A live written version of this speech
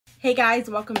Hey guys,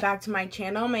 welcome back to my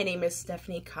channel. My name is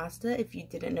Stephanie Costa, if you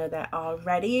didn't know that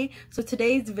already. So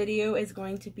today's video is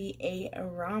going to be a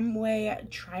Romwe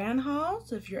try-on haul.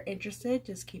 So if you're interested,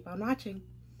 just keep on watching.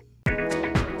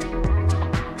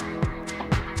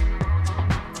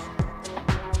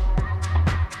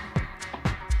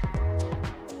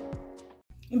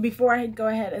 And before I go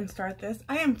ahead and start this,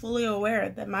 I am fully aware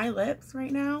that my lips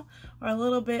right now are a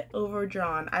little bit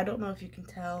overdrawn. I don't know if you can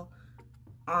tell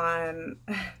on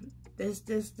this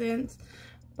distance,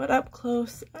 but up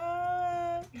close,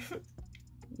 yeah,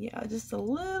 just a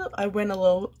little. I went a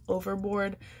little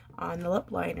overboard on the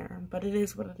lip liner, but it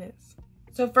is what it is.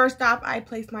 So first off, I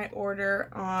placed my order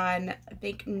on, I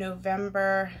think,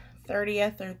 November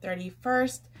 30th or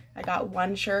 31st. I got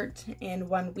one shirt in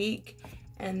 1 week,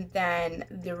 and then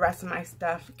the rest of my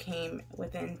stuff came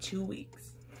within 2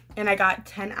 weeks. And I got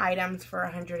 10 items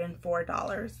for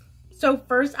 $104. So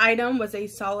first item was a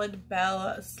solid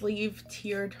bell sleeve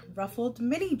tiered ruffled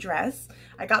mini dress.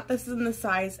 I got this in the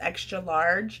size extra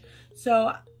large.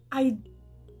 So I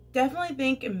definitely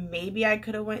think maybe I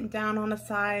could have went down on a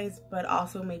size, but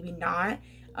also maybe not.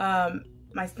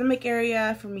 My stomach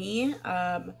area for me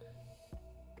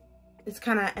is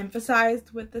kind of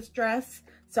emphasized with this dress.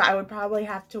 So I would probably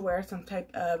have to wear some type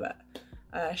of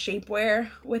shapewear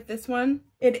with this one.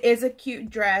 It is a cute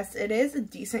dress. It is a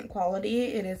decent quality.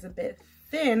 It is a bit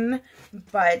thin,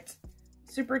 but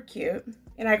super cute.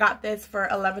 And I got this for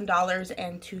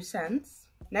 $11.02.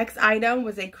 Next item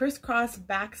was a crisscross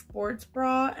back sports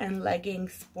bra and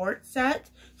leggings sport set.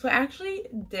 So I actually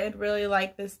did really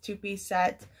like this two-piece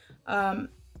set. I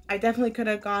definitely could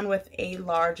have gone with a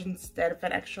large instead of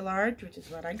an extra large, which is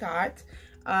what I got.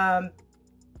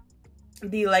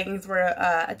 The leggings were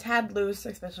a tad loose,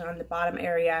 especially on the bottom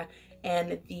area,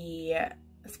 and the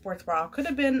sports bra could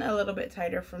have been a little bit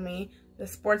tighter for me. The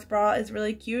sports bra is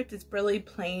really cute. It's really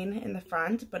plain in the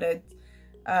front, but it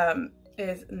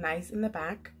is nice in the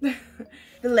back.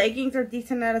 The leggings are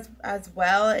decent as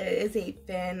well. It is a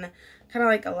thin, kind of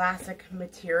like elastic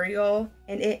material,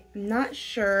 and I'm not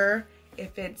sure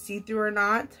if it's see-through or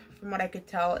not from what I could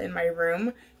tell in my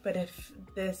room, but if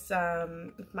this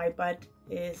if my butt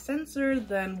is censored,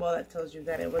 then well, that tells you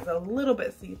that it was a little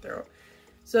bit see-through.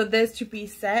 So this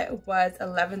two-piece set was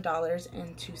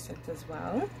 $11.02 as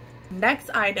well. Next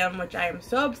item, which I am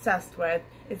so obsessed with,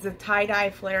 is the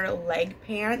tie-dye flare leg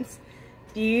pants.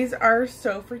 These are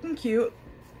so freaking cute.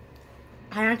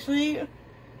 I actually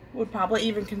would probably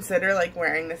even consider like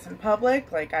wearing this in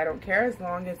public. Like, I don't care, as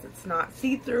long as it's not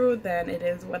see-through, then it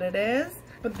is what it is.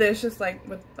 But this just like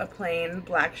with a plain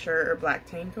black shirt or black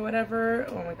tank or whatever,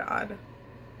 oh my god,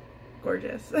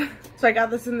 gorgeous. So I got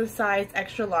this in the size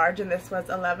extra large, and this was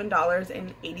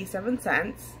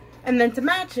 $11.87. And then to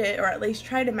match it, or at least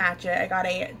try to match it, I got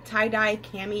a Dye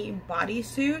Cami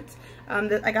Bodysuit.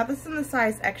 I got this in the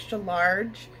size extra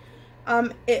large.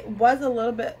 It was a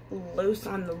little bit loose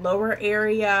on the lower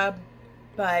area,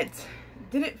 but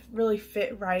didn't really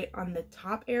fit right on the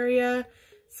top area.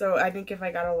 So I think if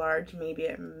I got a large, maybe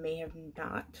it may have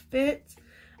not fit.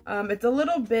 It's a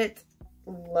little bit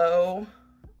low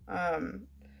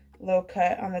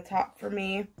cut on the top for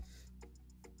me.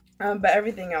 But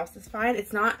everything else is fine.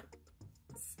 It's not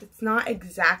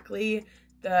exactly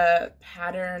the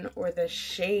pattern or the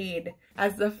shade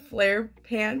as the flare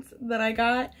pants that I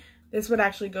got. This would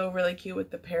actually go really cute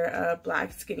with the pair of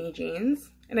black skinny jeans.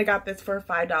 And I got this for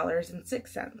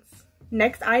 $5.06.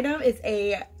 Next item is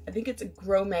I think it's a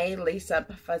Grommet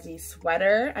lace-up fuzzy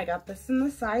sweater. I got this in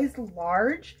the size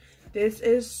large. This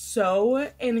is so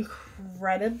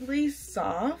incredibly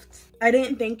soft. I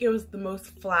didn't think it was the most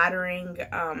flattering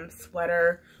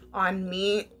sweater on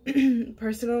me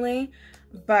personally,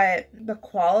 but the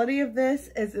quality of this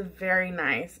is very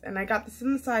nice. And I got this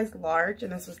in the size large,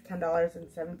 and this was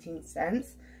 $10.17.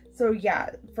 So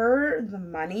yeah, for the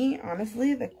money,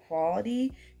 honestly, the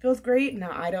quality feels great.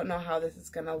 Now, I don't know how this is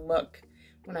gonna look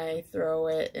when I throw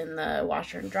it in the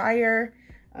washer and dryer,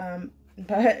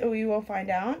 but we will find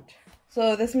out.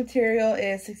 So this material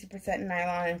is 60%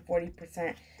 nylon and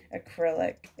 40%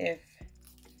 acrylic. If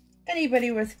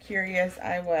anybody was curious,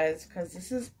 I was, because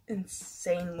this is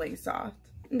insanely soft.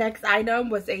 Next item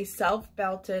was a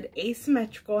self-belted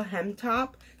asymmetrical hem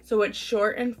top. So it's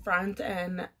short in front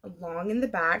and long in the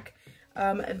back.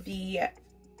 The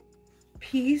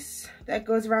piece that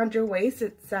goes around your waist,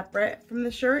 it's separate from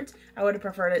the shirt. I would have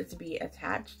preferred it to be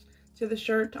attached to the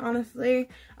shirt, honestly,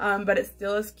 but it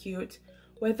still is cute.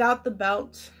 Without the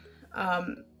belt,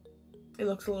 it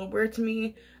looks a little weird to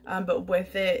me, but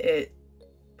with it, it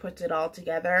puts it all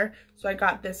together. So I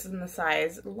got this in the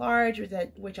size large,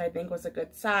 which I think was a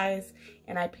good size,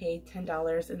 and I paid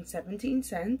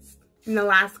 $10.17. And the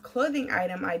last clothing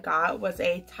item I got was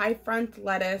a tie front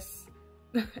lettuce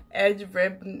edge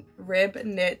rib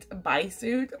knit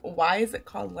bodysuit. Why is it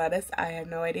called lettuce? I have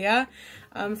no idea.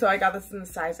 So I got this in the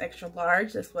size extra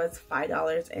large. This was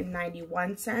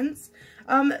 $5.91.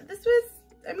 This was,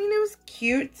 I mean, it was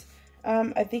cute.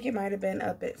 I think it might have been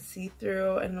a bit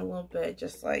see-through and a little bit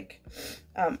just like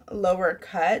lower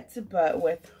cut, but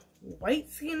with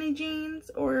white skinny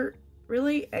jeans, or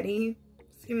really any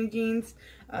skinny jeans,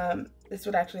 this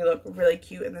would actually look really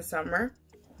cute in the summer.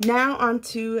 Now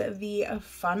onto the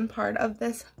fun part of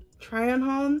this try-on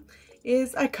haul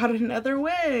is I got another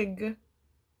wig.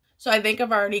 So I think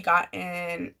I've already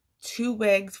gotten 2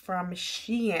 wigs from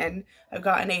Shein. I've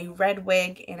gotten a red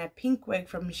wig and a pink wig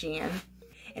from Shein.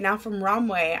 And now from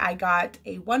Romwe, I got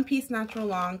a one-piece natural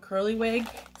long curly wig.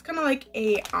 It's kind of like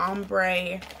a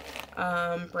ombre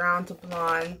brown to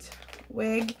blonde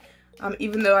wig.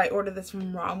 Even though I ordered this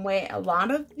from Romwe, a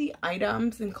lot of the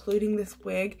items, including this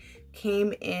wig,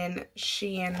 came in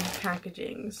Shein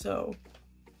packaging. So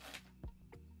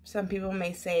some people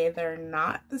may say they're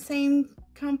not the same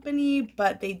company,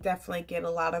 but they definitely get a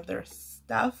lot of their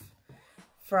stuff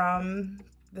from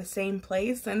the same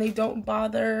place, and they don't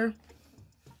bother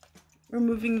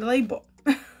removing the label.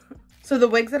 So the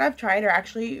wigs that I've tried are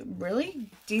actually really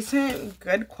decent,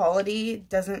 good quality,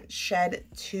 doesn't shed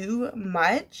too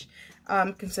much,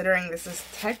 considering this is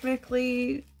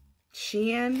technically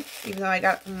Shein. Even though I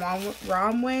got from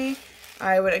Romwe,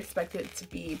 I would expect it to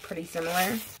be pretty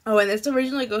similar. Oh, and this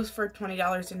originally goes for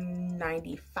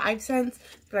 $20.95,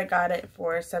 but I got it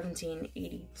for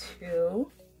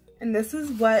 $17.82. And this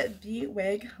is what the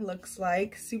wig looks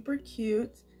like. Super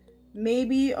cute.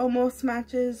 Maybe almost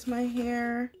matches my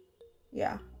hair.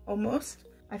 Yeah, almost.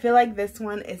 I feel like this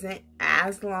one isn't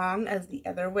as long as the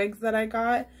other wigs that I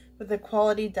got, but the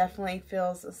quality definitely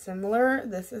feels similar.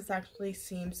 This is actually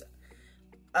seems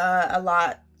a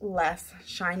lot less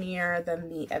shinier than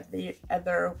the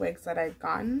other wigs that I've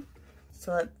gotten.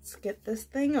 So let's get this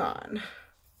thing on.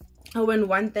 Oh, and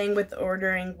one thing with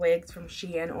ordering wigs from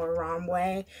Shein or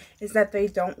Romwe is that they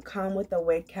don't come with a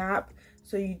wig cap.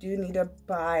 So you do need to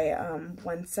buy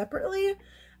one separately.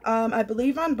 I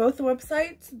believe on both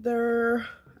websites, they're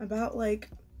about like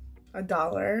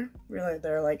 $1. Really,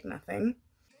 they're like nothing.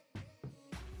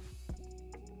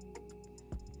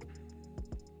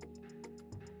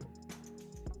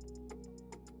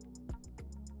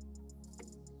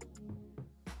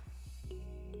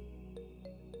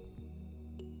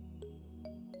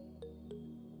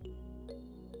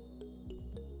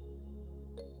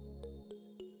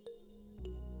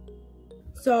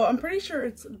 So I'm pretty sure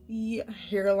it's the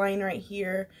hairline right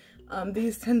here.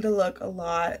 These tend to look a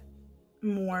lot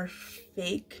more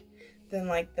fake than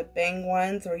like the bang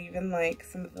ones or even like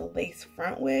some of the lace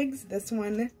front wigs. This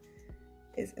one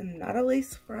is not a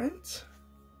lace front,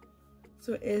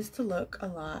 so it is to look a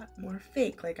lot more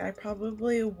fake. Like I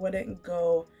probably wouldn't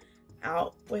go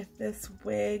out with this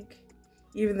wig,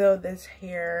 even though this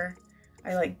hair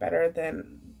I like better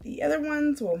than the other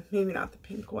ones. Well, maybe not the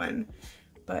pink one,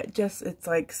 but just it's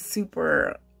like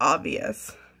super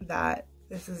obvious that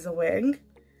this is a wig.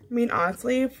 I mean,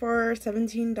 honestly, for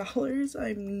 $17,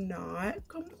 I'm not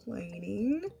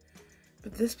complaining.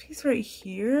 But this piece right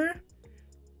here,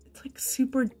 it's like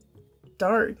super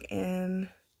dark, and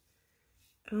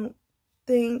I don't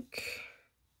think,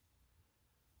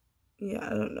 yeah, I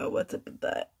don't know what's up with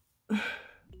that.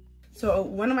 So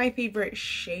one of my favorite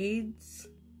shades,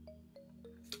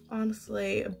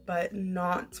 honestly, but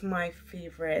not my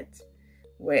favorite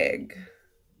wig.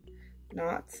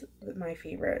 Not my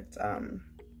favorite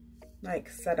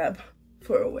like setup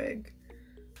for a wig.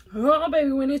 Oh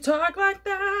baby, when you talk like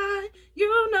that,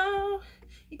 you know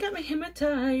you got me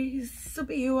hypnotized. So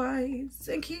be wise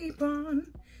and keep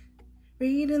on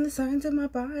reading the signs of my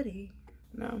body.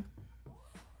 No.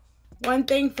 One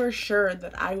thing for sure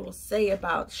that I will say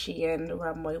about Shein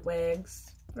Romwe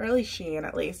wigs, or at least Shein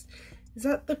at least, is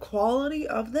that the quality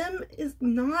of them is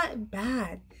not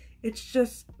bad. It's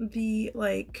just the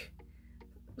like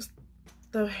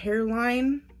the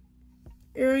hairline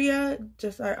area,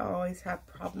 just I always have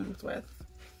problems with.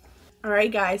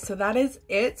 Alright guys, so that is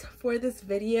it for this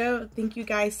video. Thank you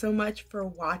guys so much for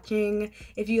watching.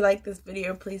 If you like this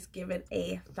video, please give it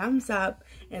a thumbs up,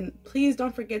 and please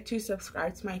don't forget to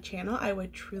subscribe to my channel. I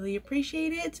would truly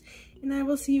appreciate it, and I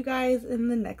will see you guys in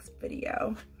the next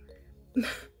video.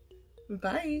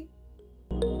 Bye.